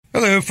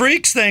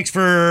freaks. Thanks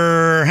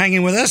for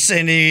hanging with us,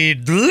 and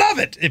we'd love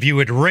it if you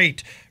would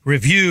rate,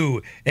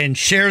 review, and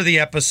share the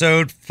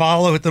episode.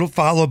 Follow with the little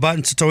follow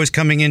button. So it's always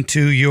coming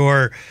into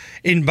your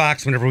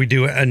inbox whenever we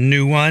do a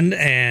new one.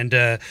 And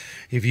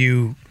if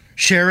you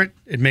share it,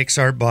 it makes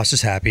our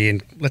bosses happy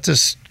and lets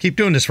us keep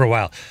doing this for a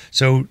while.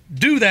 So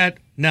do that.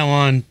 Now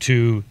on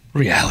to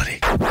reality.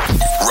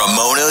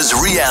 Ramona's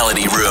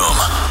Reality Room.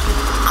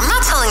 I'm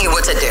not telling you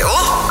what to do.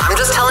 I'm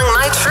just telling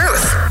my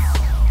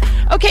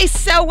truth. Okay,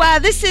 so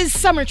this is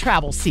summer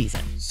travel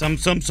season. Some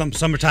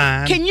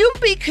summertime. Can you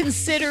be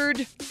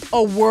considered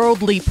a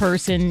worldly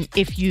person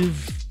if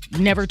you've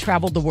never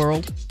traveled the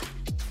world?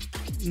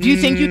 Do you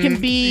think you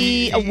can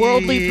be a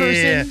worldly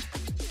person?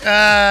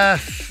 I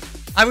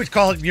would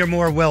call it you're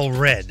more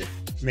well-read,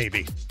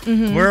 maybe.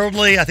 Mm-hmm.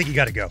 Worldly, I think you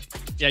got to go.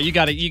 Yeah, you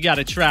got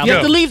to travel. You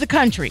have to leave the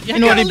country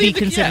in order to be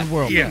considered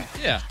worldly.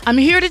 Yeah. I'm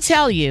here to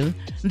tell you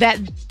that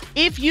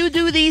if you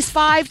do these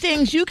 5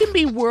 things, you can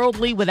be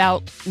worldly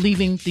without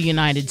leaving the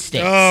United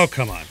States. Oh,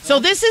 come on. So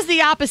this is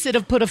the opposite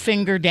of put a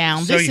finger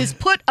down. This is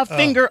put a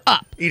finger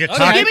up. Eat a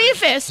taco. Give me a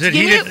fist.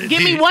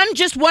 Give me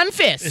one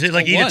fist. Is it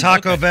like eat a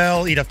Taco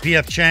Bell, eat a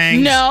P.F.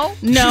 Chang's? No,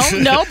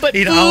 but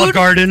eat food, Olive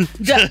Garden.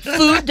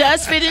 Food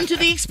does fit into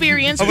the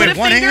experience. Oh, put wait, a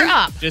one finger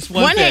hand? up. Just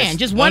one fist. hand.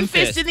 Just one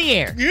fist in the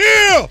air.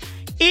 Yeah!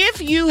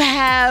 If you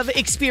have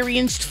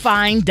experienced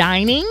fine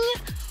dining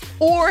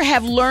or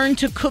have learned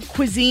to cook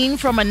cuisine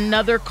from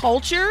another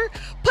culture,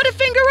 put a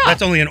finger up.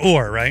 That's only an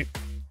or, right?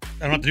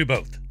 I don't have to do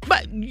both.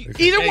 But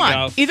either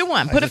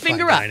one. Put a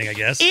finger up. Dining, I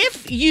guess.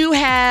 If you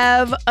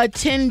have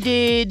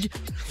attended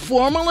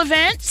formal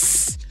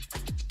events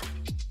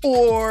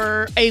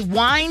or a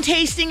wine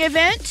tasting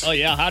event. Oh,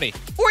 yeah, howdy.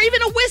 Or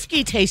even a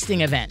whiskey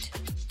tasting event,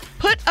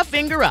 put a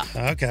finger up.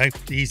 Okay,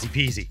 easy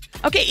peasy.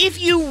 Okay, if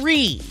you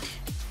read,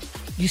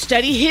 you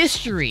study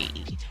history,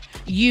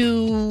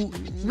 you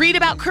read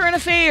about current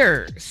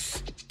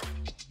affairs,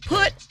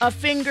 put a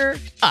finger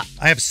up.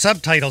 I have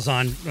subtitles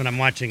on when I'm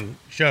watching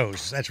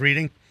shows. That's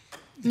reading?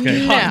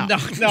 Okay. No.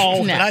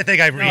 But I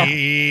think I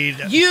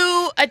read.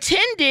 You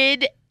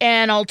attended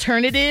an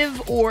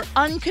alternative or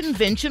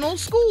unconventional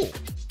school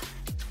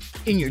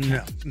in your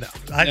time. No.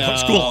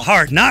 School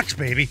hard knocks,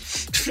 baby.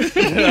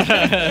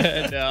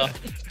 No.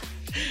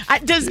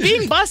 Does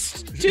being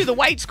bused to the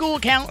white school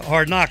count?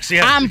 Hard knocks,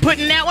 yeah. I'm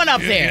putting that one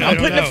up there. I'm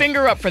putting a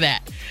finger up for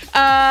that.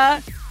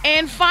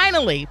 And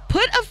finally,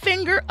 put a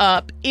finger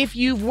up if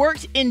you've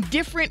worked in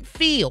different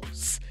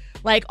fields.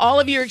 Like all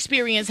of your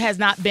experience has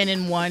not been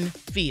in one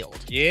field.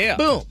 Yeah.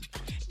 Boom. Wow.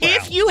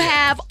 If you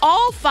have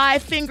all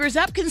 5 fingers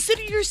up,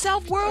 consider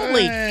yourself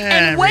worldly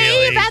and wave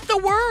really? at the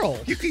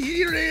world.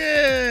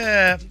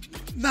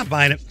 Not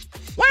buying it.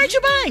 Why aren't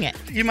you buying it?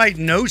 You might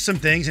know some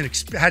things and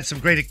had some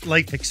great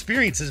life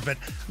experiences, but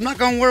I'm not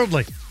going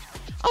worldly.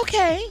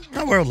 Okay.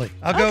 Not worldly.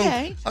 I'll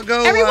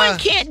go. Everyone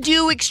can't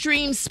do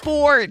extreme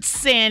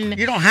sports and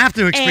you don't have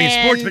to extreme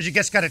sports, but you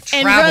just got to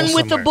travel and run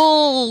somewhere. with the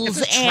bulls. You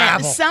have to And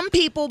travel. some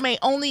people may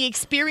only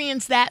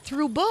experience that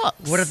through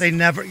books. What if they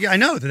never? Yeah, I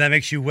know that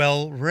makes you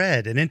well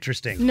read and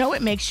interesting. No,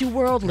 it makes you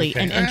worldly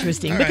and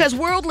interesting because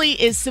worldly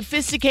is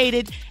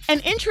sophisticated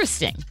and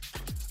interesting.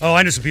 Oh,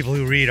 I know some people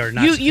who read are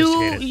not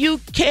sophisticated. You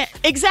can't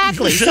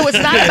exactly. So it's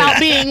not about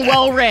being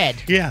well read.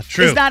 Yeah,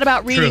 true. It's not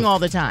about reading True. all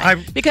the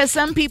time because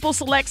some people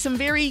select some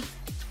very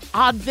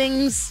odd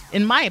things,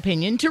 in my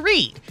opinion, to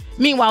read.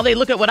 Meanwhile, they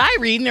look at what I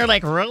read and they're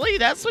like, "Really?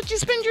 That's what you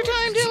spend your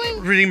time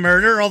doing?" Reading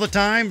murder all the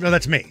time? No,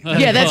 that's me.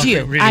 Yeah, that's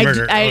you. Reading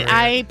murder.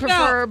 I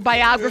prefer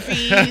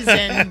biographies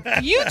and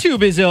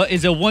YouTube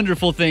is a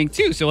wonderful thing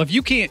too. So if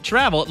you can't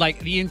travel, like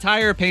the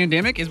entire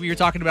pandemic, as we were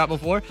talking about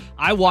before,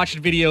 I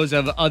watched videos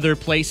of other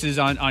places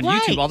on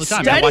YouTube all the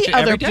time. I watch Study it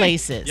every other day.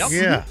 places.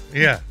 Yep.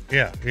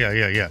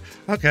 Yeah.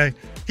 Okay.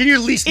 Can you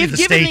at least leave If the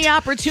given state? the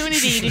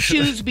opportunity to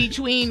choose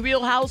between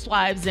Real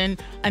Housewives and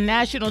a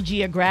National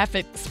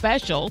Geographic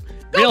special,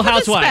 go Real for the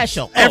Housewives.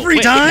 special. Every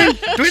wait. time?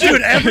 Do we do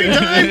it every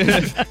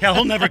time? Yeah,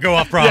 he'll never go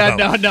off Bravo.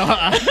 Yeah,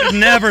 no.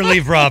 Never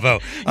leave Bravo.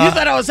 You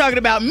thought I was talking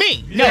about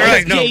me. No,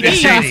 Right, it's no, JD.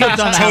 it's who flipped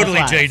on JD. the Totally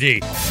Housewives.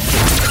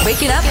 JD.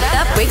 Wake it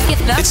up, wake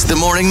it up. It's the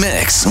Morning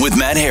Mix with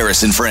Matt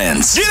Harris and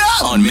friends. Get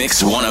up! On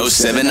Mix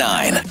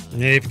 107.9.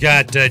 They've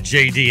got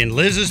JD and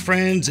Liz's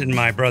friends, and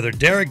my brother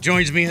Derek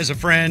joins me as a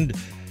friend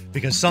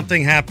because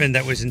something happened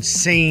that was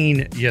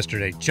insane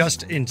yesterday.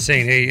 Just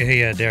insane.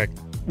 Hey, Derek.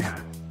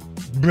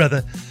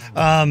 Brother.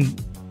 All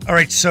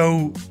right,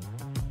 so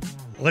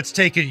let's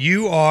take it.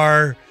 You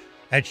are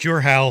at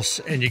your house,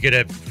 and you get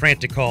a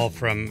frantic call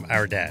from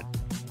our dad.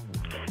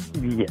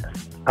 Yes.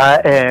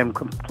 I am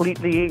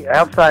completely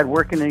outside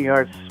working in the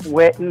yard,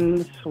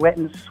 sweating,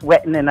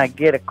 and I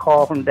get a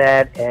call from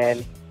Dad,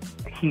 and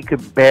he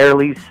could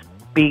barely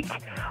speak.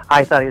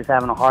 I thought he was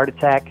having a heart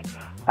attack.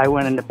 I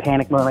went into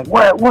panic mode, like,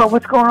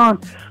 what's going on?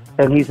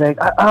 And he's like,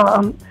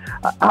 I'm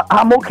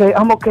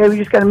okay. We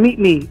just got to meet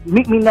me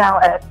now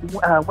at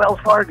Wells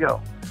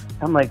Fargo.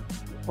 I'm like,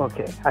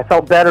 okay. I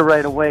felt better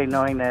right away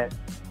knowing that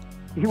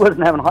he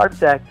wasn't having a heart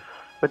attack.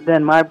 But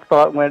then my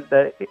thought went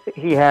that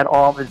he had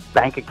all of his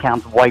bank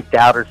accounts wiped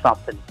out or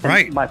something. And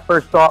right. My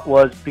first thought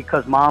was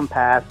because Mom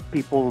passed,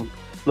 people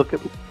look at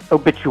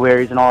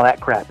obituaries and all that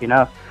crap, you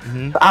know.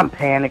 So I'm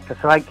panicked.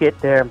 So I get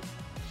there,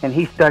 and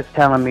he starts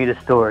telling me the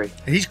story.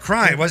 He's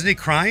crying. Wasn't he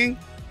crying?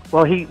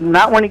 Well,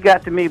 not when he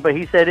got to me, but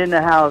he said in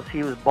the house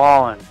he was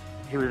bawling.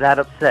 He was that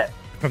upset.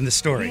 From the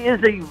story. He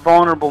is a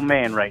vulnerable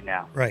man right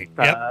now. Right.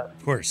 Yep.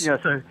 Of course. You know,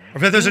 so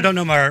For those who don't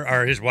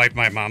know, his wife,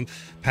 my mom,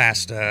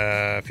 passed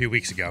a few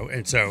weeks ago,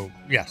 and so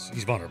yes,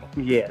 he's vulnerable.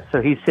 yeah,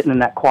 so he's sitting in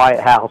that quiet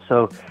house.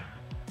 So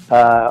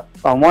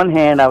on one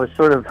hand, I was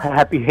sort of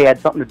happy he had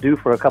something to do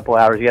for a couple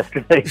hours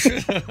yesterday.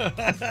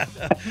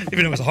 Even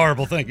though it was a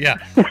horrible thing. Yeah.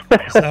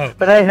 So,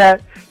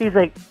 But he's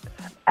like,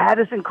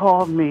 Addison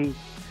called me.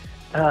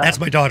 that's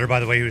my daughter, by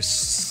the way, who's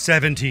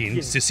 17.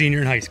 She's a senior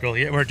in high school.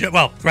 Yeah,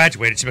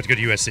 graduated. She's about to go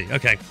to USC.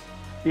 Okay.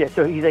 Yeah,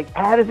 so he's like,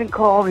 Addison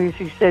called me.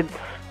 She said,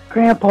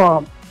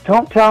 Grandpa,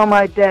 don't tell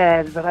my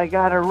dad, but I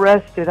got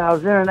arrested. I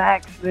was in an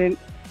accident,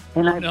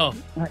 and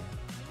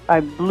I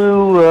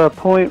blew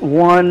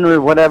 .1 or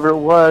whatever it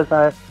was,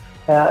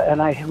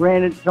 and I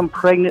ran into some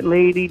pregnant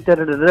lady,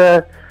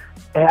 da-da-da-da.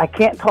 I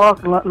can't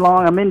talk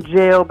long. I'm in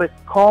jail, but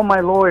call my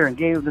lawyer, and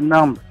gave the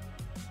number.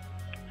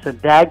 So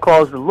Dad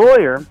calls the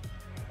lawyer,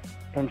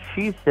 and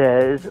she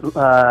says,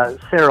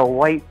 Sarah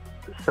White,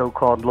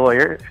 so-called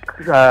lawyer,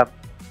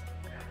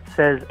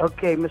 says,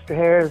 okay, Mr.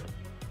 Harris,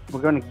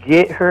 we're going to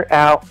get her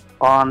out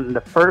on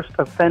the first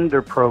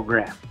offender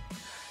program.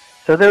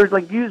 So they were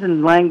like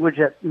using language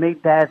that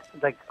made Dad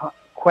like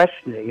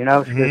question it, you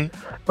know. Says,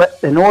 but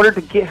in order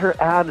to get her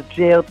out of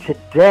jail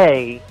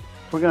today,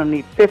 we're going to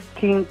need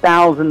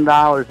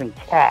 $15,000 in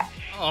cash.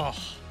 Oh.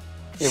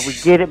 If we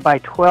get it by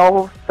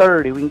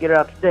 12:30, we can get her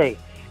out today.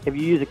 If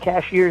you use a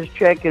cashier's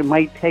check, it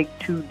might take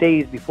 2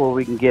 days before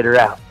we can get her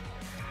out.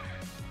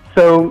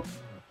 So,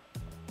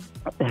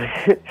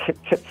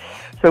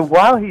 so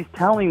while he's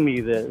telling me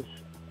this,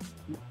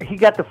 he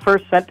got the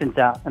first sentence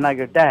out, and I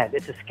go, Dad,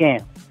 it's a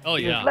scam. Oh,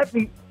 He yeah.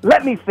 goes,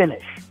 let me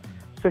finish.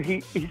 So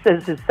he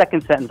says his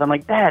second sentence. I'm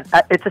like, Dad,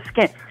 it's a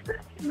scam.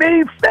 Let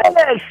me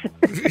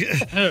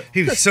finish.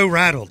 He was so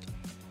rattled.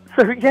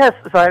 So yes,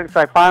 so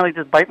I finally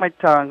just bite my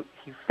tongue.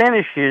 He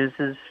finishes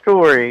his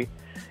story,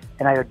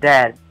 and I go,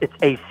 Dad, it's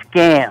a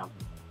scam.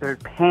 They're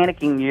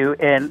panicking you,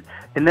 and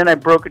then I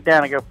broke it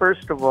down. I go,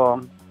 first of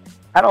all,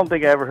 I don't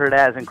think I ever heard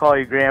Addison call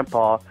you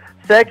Grandpa.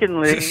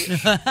 Secondly,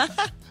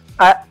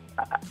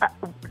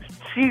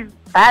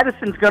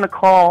 Addison's going to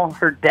call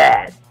her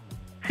dad.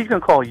 She's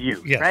going to call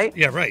you, Yes. right?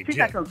 Yeah, right. She's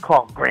Yeah. not going to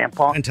call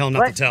Grandpa. And tell him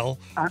not to tell.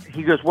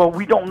 He goes, well,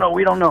 we don't know.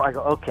 I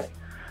go, okay.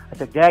 I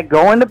said, Dad,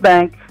 go in the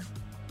bank,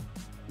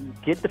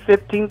 get the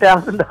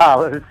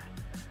 $15,000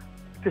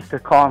 just to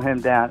calm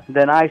him down.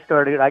 Then I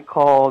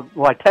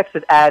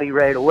texted Addie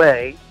right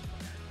away.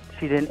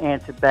 She didn't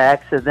answer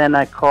back. So then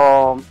I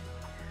called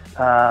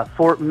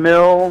Fort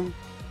Mill,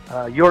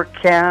 York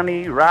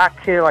County, Rock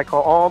Hill. I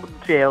call all the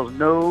jails,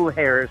 no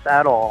Harris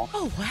at all.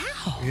 Oh,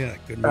 wow. Yeah,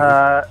 good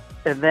move.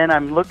 And then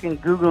I'm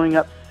Googling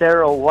up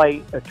Sarah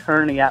White,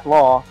 attorney at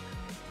law.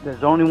 The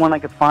only one I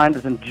could find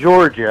is in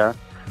Georgia.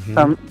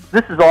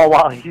 This is all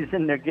while he's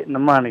in there getting the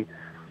money.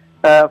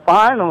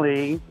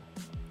 Finally,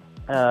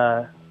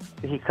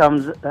 he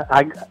comes.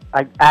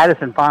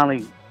 Addison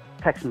finally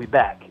texts me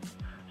back.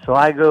 So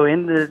I go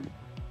in the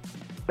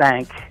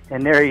bank,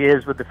 and there he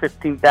is with the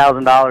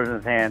 $15,000 in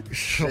his hand.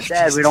 Said,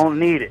 Dad, we don't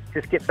need it.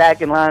 Just get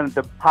back in line and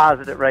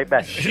deposit it right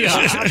back.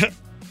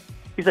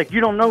 He's like,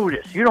 you don't know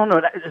this. You don't know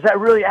that. Is that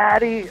really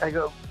Addie? I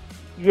go,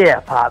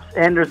 yeah, Pops.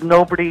 And there's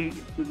nobody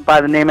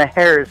by the name of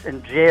Harris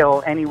in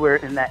jail anywhere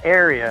in that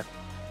area.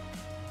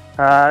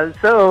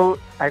 So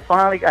I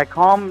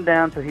calm him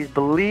down so he's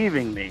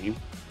believing me.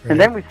 Right. And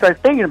then we start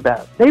thinking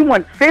about it. They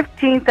want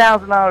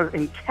 $15,000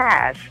 in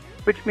cash,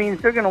 which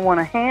means they're going to want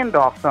a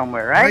handoff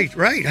somewhere, right?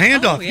 Right.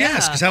 Handoff,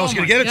 yes, because how else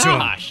going to get it to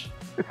him?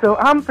 So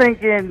I'm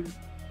thinking,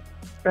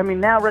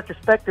 now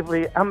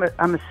retrospectively, I'm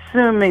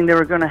assuming they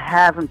were going to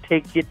have him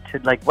take it to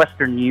like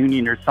Western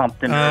Union or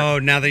something. Oh,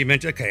 now that you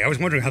mentioned, okay, I was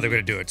wondering how they were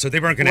going to do it. So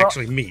they weren't going to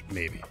actually meet,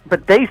 maybe.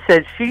 But they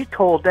said she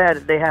told Dad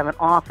that they have an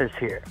office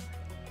here,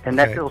 and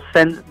that they'll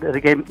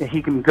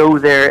he can go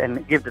there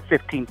and give the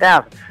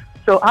 $15,000.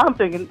 So I'm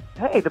thinking,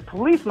 hey, the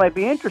police might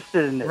be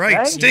interested in this,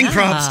 right? Sting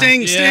prompt,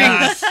 sting.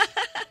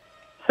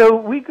 So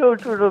we go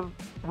to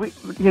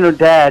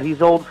Dad,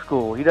 he's old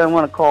school. He doesn't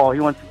want to call. He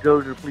wants to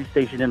go to the police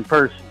station in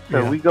person.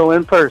 So we go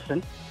in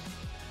person,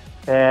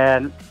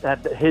 and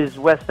at his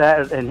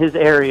in his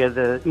area,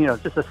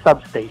 it's just a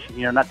substation,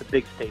 not the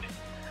big station.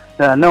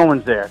 No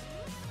one's there.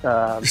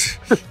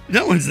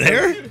 No one's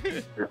there?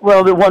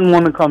 Well, the one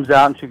woman comes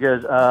out and she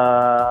goes,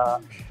 I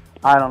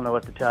don't know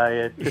what to tell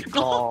you. Just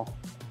call.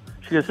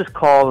 She goes, just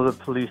call the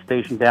police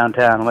station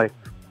downtown. I'm like,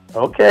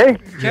 okay.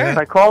 Yeah.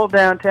 So I called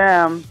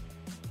downtown,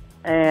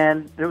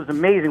 and it was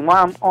amazing.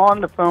 While I'm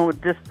on the phone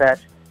with dispatch,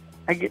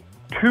 I get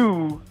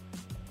 2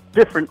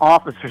 different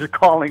officers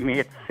calling me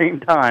at the same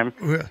time.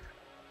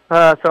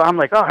 So I'm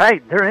like, all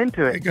right, they're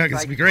into it. It's going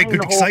to be great,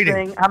 good,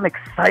 exciting. I'm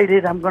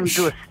excited. I'm going to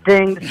do a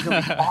sting. This is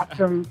going to be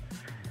awesome.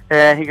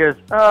 And he goes,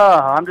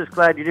 I'm just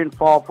glad you didn't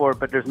fall for it,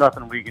 but there's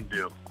nothing we can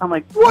do. I'm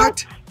like,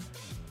 what?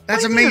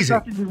 That's There's amazing.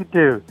 nothing you can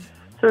do.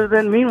 So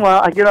then,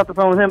 meanwhile, I get off the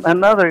phone with him.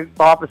 Another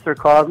officer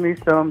calls me,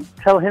 so I'm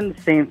telling him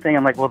the same thing.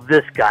 I'm like, well,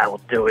 this guy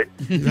will do it.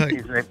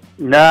 He's like,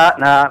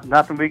 nah,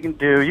 nothing we can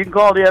do. You can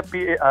call the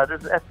FBI.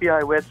 There's an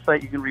FBI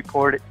website. You can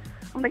report it.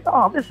 I'm like,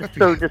 oh, this is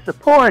so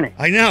disappointing.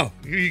 I know.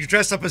 You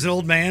dress up as an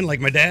old man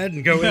like my dad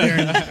and go in there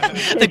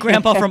and the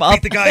grandpa from Up.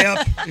 beat the guy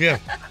up. Yeah.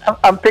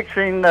 I'm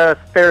picturing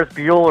Ferris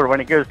Bueller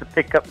when he goes to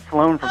pick up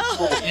Sloan from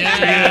school.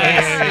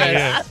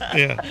 Yeah.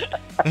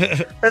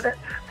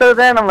 So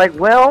then I'm like,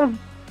 well,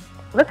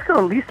 let's go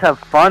at least have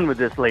fun with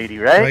this lady,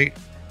 right? Right.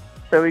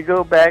 So we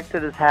go back to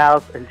this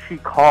house, and she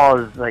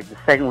calls like the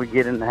second we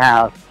get in the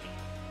house,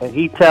 and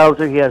he tells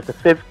her he has the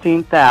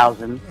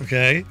 $15,000.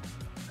 Okay.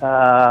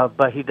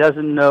 But he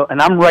doesn't know,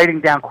 and I'm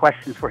writing down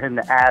questions for him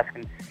to ask,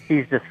 and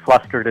he's just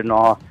flustered and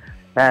all.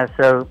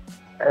 So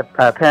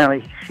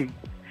apparently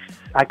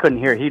I couldn't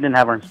hear. He didn't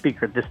have her on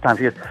speaker at this time.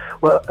 She goes,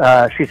 well,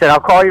 she said, I'll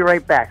call you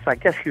right back. So I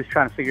guess she was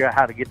trying to figure out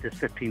how to get this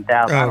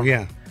 $15,000. Oh,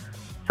 yeah.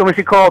 So when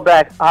she called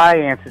back, I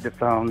answered the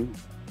phone,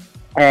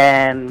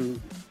 and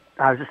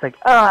I was just like,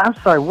 oh, I'm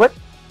sorry, what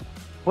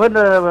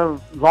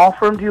law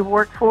firm do you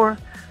work for?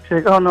 She's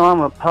like, oh, no,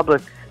 I'm a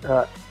public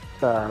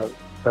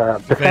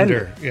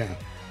defender. Yeah.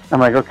 I'm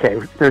like, okay,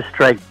 there's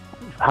strike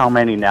how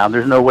many now?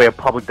 There's no way a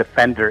public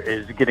defender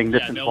is getting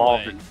this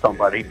involved in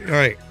somebody. All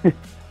right.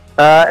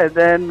 And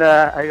then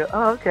I go,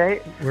 oh, okay.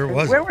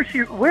 Where was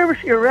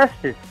she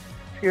arrested?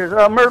 She goes,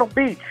 Myrtle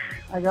Beach.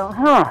 I go,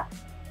 huh.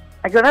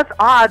 I go, that's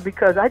odd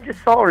because I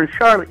just saw her in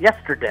Charlotte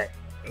yesterday.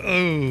 Oh.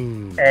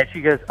 And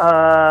she goes,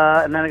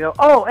 and then I go,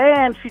 oh,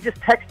 and she just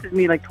texted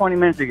me like 20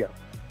 minutes ago.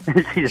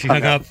 She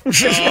hung up. Oh,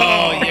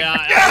 yeah.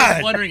 I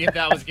was wondering if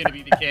that was going to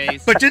be the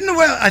case. But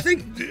I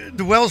think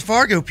the Wells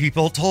Fargo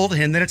people told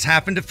him that it's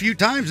happened a few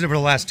times over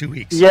the last 2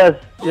 weeks.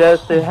 Yes,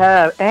 they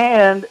have.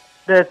 And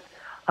that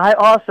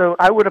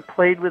I would have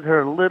played with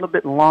her a little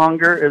bit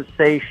longer if,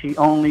 say, she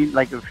only,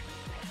 like, if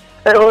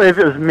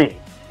it was me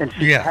and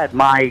she had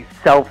my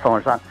cell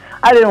phone or something.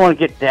 I didn't want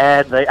to get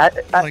Dad.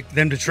 Like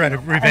them to try to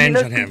revenge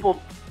on him.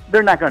 People,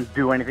 they're not going to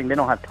do anything. They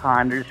don't have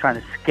time. They're just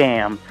trying to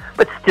scam.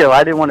 But still,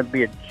 I didn't want to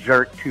be a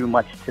jerk too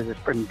much to this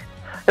person.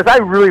 Because I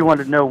really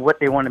wanted to know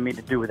what they wanted me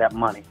to do with that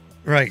money.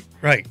 Right.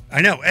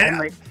 I know.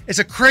 And it's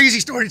a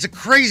crazy story. It's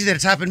crazy that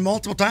it's happened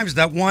multiple times.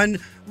 That one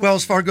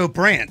Wells Fargo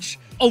branch.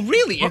 Oh,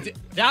 really?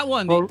 That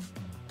one? Well,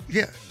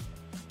 yeah.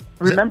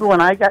 Remember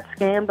when I got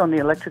scammed on the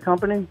electric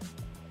company?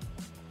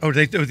 Oh,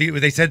 they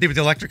said they were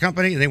the electric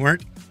company and they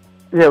weren't?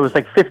 Yeah, it was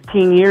like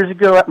 15 years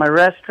ago at my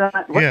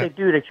restaurant. What they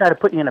do, they try to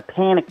put you in a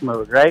panic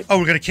mode, right? Oh,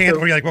 we're going to cancel.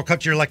 We're like, we'll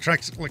cut your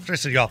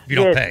electricity off if you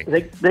don't pay.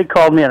 They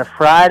called me on a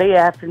Friday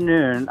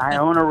afternoon. I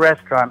own a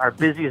restaurant. Our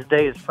busiest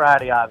day is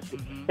Friday, obviously.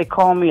 Mm-hmm. They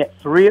called me at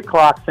 3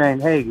 o'clock saying,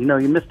 hey,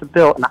 you missed a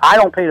bill. And I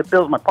don't pay the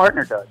bills. My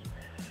partner does.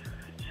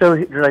 So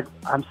they're like,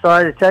 I'm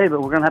sorry to tell you,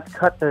 but we're going to have to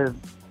cut the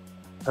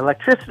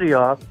electricity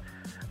off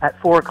at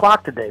 4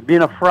 o'clock today,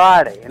 being a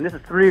Friday, and this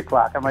is 3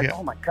 o'clock. I'm like,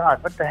 oh my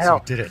God, what the hell?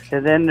 So did it.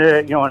 And then,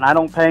 and I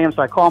don't pay him,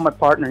 so I call my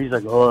partner. He's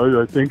like,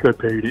 oh, I think I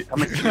paid it.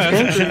 I'm like,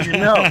 you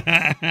know.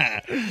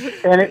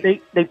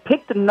 And they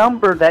picked a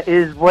number that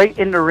is right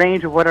in the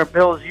range of what our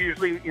bill is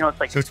usually, it's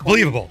like so it's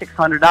believable.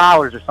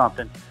 $600 or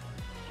something.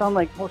 So I'm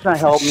like, what's going to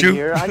help me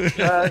here?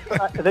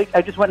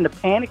 I just went into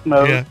panic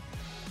mode. Yeah.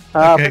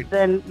 But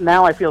then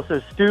now I feel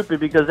so stupid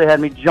because they had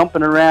me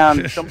jumping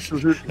around, jumping through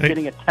hoops, and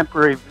getting a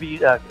temporary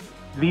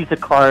Visa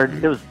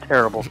card. It was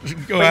terrible.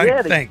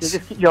 Thanks. They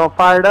just get you all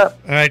fired up.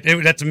 All right,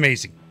 that's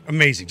amazing.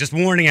 Just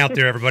warning out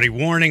there, everybody.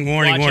 Warning.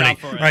 All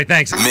right,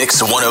 thanks.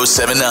 Mix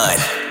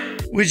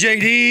 1079. With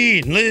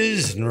JD and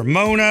Liz and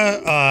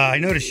Ramona, I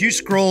noticed you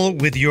scroll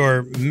with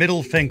your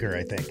middle finger,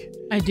 I think.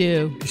 I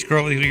do. You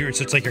scroll with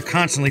so it's like you're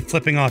constantly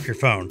flipping off your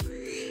phone.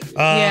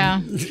 Yeah.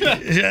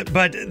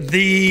 But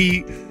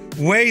the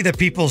way that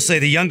people say,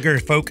 the younger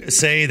folk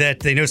say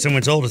that they know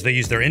someone's old is they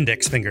use their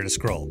index finger to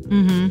scroll.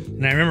 Mm-hmm.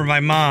 And I remember my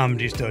mom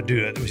used to do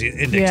it. It was the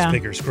index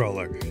finger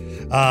scroller.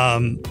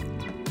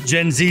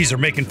 Gen Zs are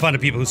making fun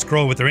of people who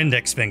scroll with their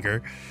index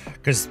finger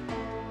because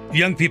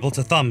young people, it's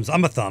a thumbs.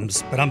 I'm a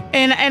thumbs, but I'm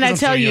I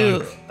tell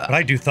you, but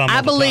I do thumb.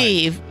 I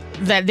believe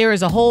that there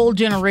is a whole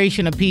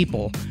generation of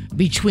people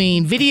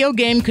between video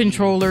game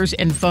controllers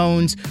and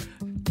phones.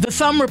 The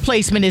thumb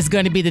replacement is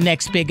going to be the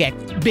next big thing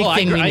we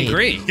need. I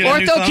agree.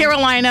 Ortho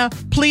Carolina,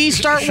 please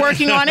start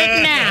working on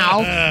it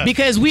now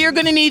because we are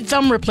going to need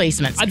thumb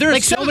replacements.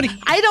 So many.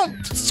 I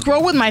don't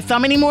scroll with my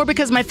thumb anymore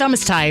because my thumb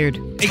is tired.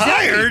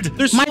 Tired?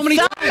 There's so many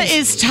thumb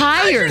is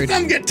tired. Your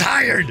thumb get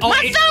tired.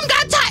 My thumb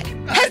got tired.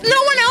 Has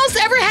no one else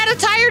ever had a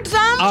tired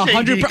thumb?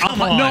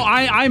 100%. No,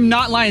 I'm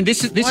not lying.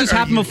 This has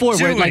happened before,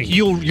 where like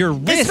your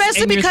wrist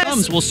and your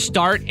thumbs will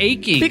start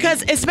aching.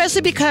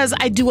 Especially because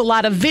I do a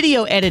lot of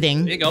video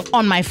editing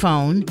on my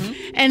phone,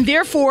 and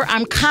therefore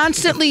I'm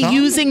constantly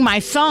using my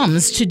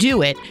thumbs to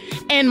do it,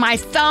 and my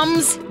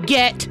thumbs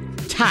get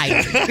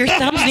tired. Your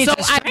thumbs need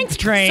to strength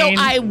train.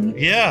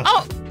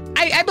 I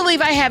I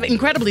believe I have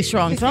incredibly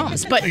strong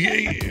thumbs, but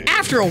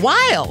after a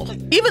while,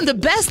 even the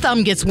best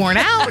thumb gets worn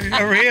out.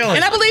 Really?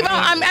 And I believe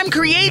I'm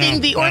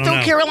creating the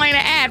Ortho Carolina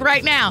ad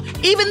right now.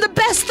 Even the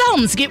best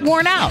thumbs get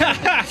worn out.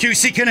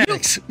 QC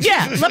Kinetics.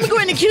 Yeah, let me go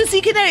into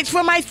QC Kinetics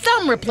for my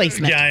thumb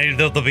replacement. Yeah,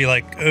 they'll be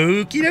like,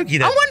 okie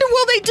dokie. I wonder,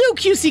 will they do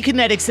QC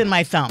Kinetics in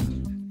my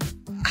thumb?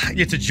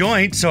 It's a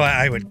joint, so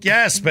I would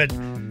guess, but...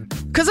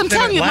 Because I'm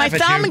telling you, my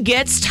thumb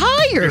gets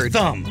tired. Your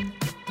thumb.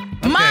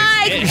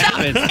 My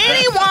thumb.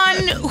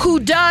 Anyone who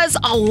does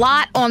a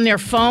lot on their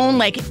phone,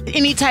 like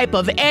any type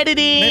of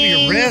editing.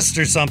 Maybe your wrist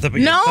or something.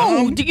 But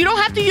no, you don't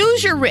have to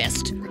use your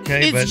wrist.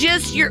 Okay, it's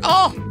just your,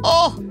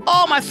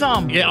 my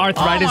thumb. Yeah,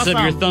 arthritis of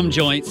your thumb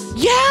joints.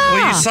 Yeah.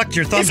 Well, you sucked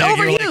your thumb. It's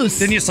overuse.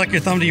 Didn't you suck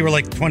your thumb till you were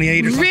like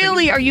 28 or something?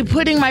 Really? Are you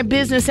putting my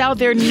business out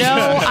there? No,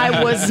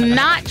 I was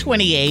not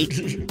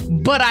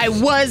 28, but I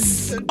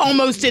was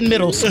almost in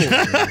middle school.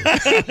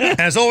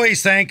 As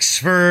always, thanks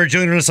for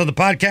joining us on the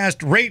podcast.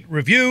 Rate,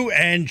 review,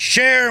 and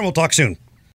share. We'll talk soon.